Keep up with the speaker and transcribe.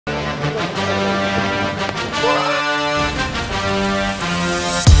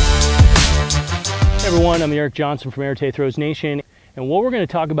everyone, I'm Eric Johnson from Arete Throws Nation, and what we're going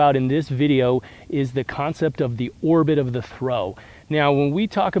to talk about in this video is the concept of the orbit of the throw. Now, when we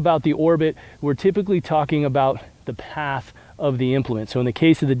talk about the orbit, we're typically talking about the path of the implement. So in the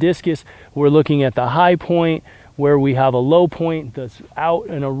case of the discus, we're looking at the high point where we have a low point that's out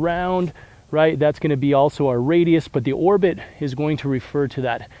and around, right? That's going to be also our radius, but the orbit is going to refer to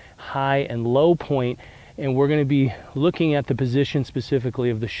that high and low point, and we're going to be looking at the position specifically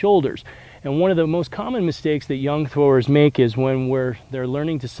of the shoulders. And one of the most common mistakes that young throwers make is when they're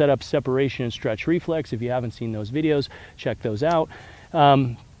learning to set up separation and stretch reflex. If you haven't seen those videos, check those out.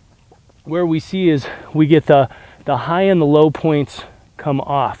 Where we see is we get the high and the low points come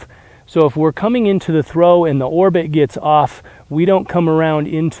off. So if we're coming into the throw and the orbit gets off, we don't come around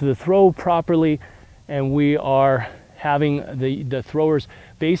into the throw properly, and we are having the throwers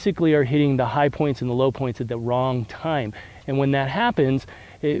basically are hitting the high points and the low points at the wrong time. And when that happens,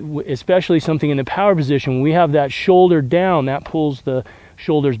 especially something in the power position, we have that shoulder down, that pulls the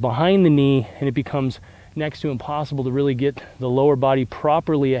shoulders behind the knee, and it becomes next to impossible to really get the lower body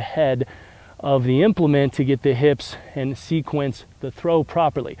properly ahead of the implement to get the hips and sequence the throw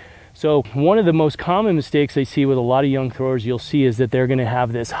properly. So one of the most common mistakes I see with a lot of young throwers you'll see is that they're going to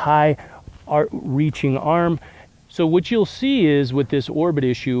have this high reaching arm. So what you'll see is with this orbit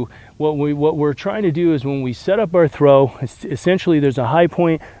issue, what we're trying to do is when we set up our throw, essentially there's a high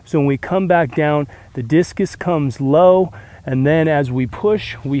point. So when we come back down, the discus comes low, and then as we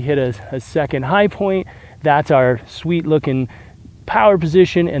push, we hit a second high point. That's our sweet looking power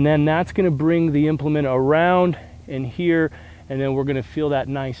position, and then that's going to bring the implement around and here, and then we're going to feel that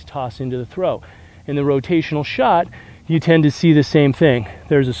nice toss into the throw. In the rotational shot, you tend to see the same thing.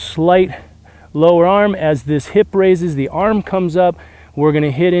 There's a slight lower arm. As this hip raises, the arm comes up, we're going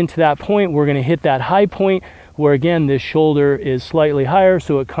to hit into that point, we're going to hit that high point where again this shoulder is slightly higher,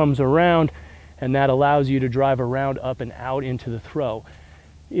 so it comes around, and that allows you to drive around, up and out into the throw.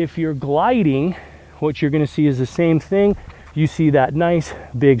 If you're gliding, what you're going to see is the same thing. You see that nice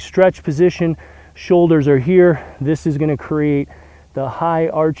big stretch position, shoulders are here. This is going to create the high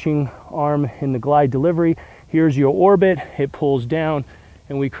arching arm in the glide delivery. Here's your orbit, it pulls down,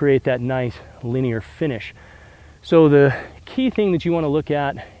 and we create that nice linear finish. So the key thing that you want to look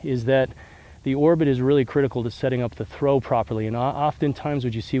at is that the orbit is really critical to setting up the throw properly. And oftentimes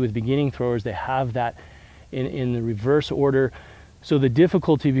what you see with beginning throwers, they have that in the reverse order. So the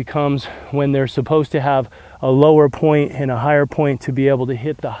difficulty becomes when they're supposed to have a lower point and a higher point to be able to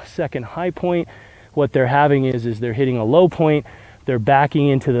hit the second high point. What they're having is they're hitting a low point, they're backing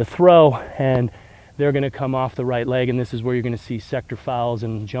into the throw, and they're going to come off the right leg, and this is where you're going to see sector fouls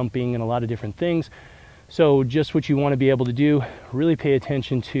and jumping and a lot of different things. So just what you want to be able to do, really pay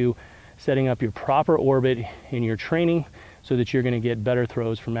attention to setting up your proper orbit in your training so that you're going to get better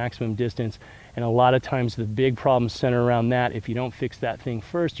throws for maximum distance. And a lot of times the big problems center around that. If you don't fix that thing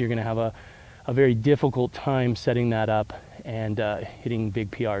first, you're going to have a very difficult time setting that up and hitting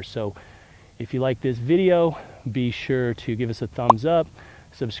big PRs. So if you like this video, be sure to give us a thumbs up,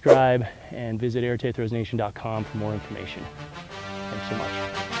 subscribe, and visit aretethrowsnation.com for more information. Thanks so much.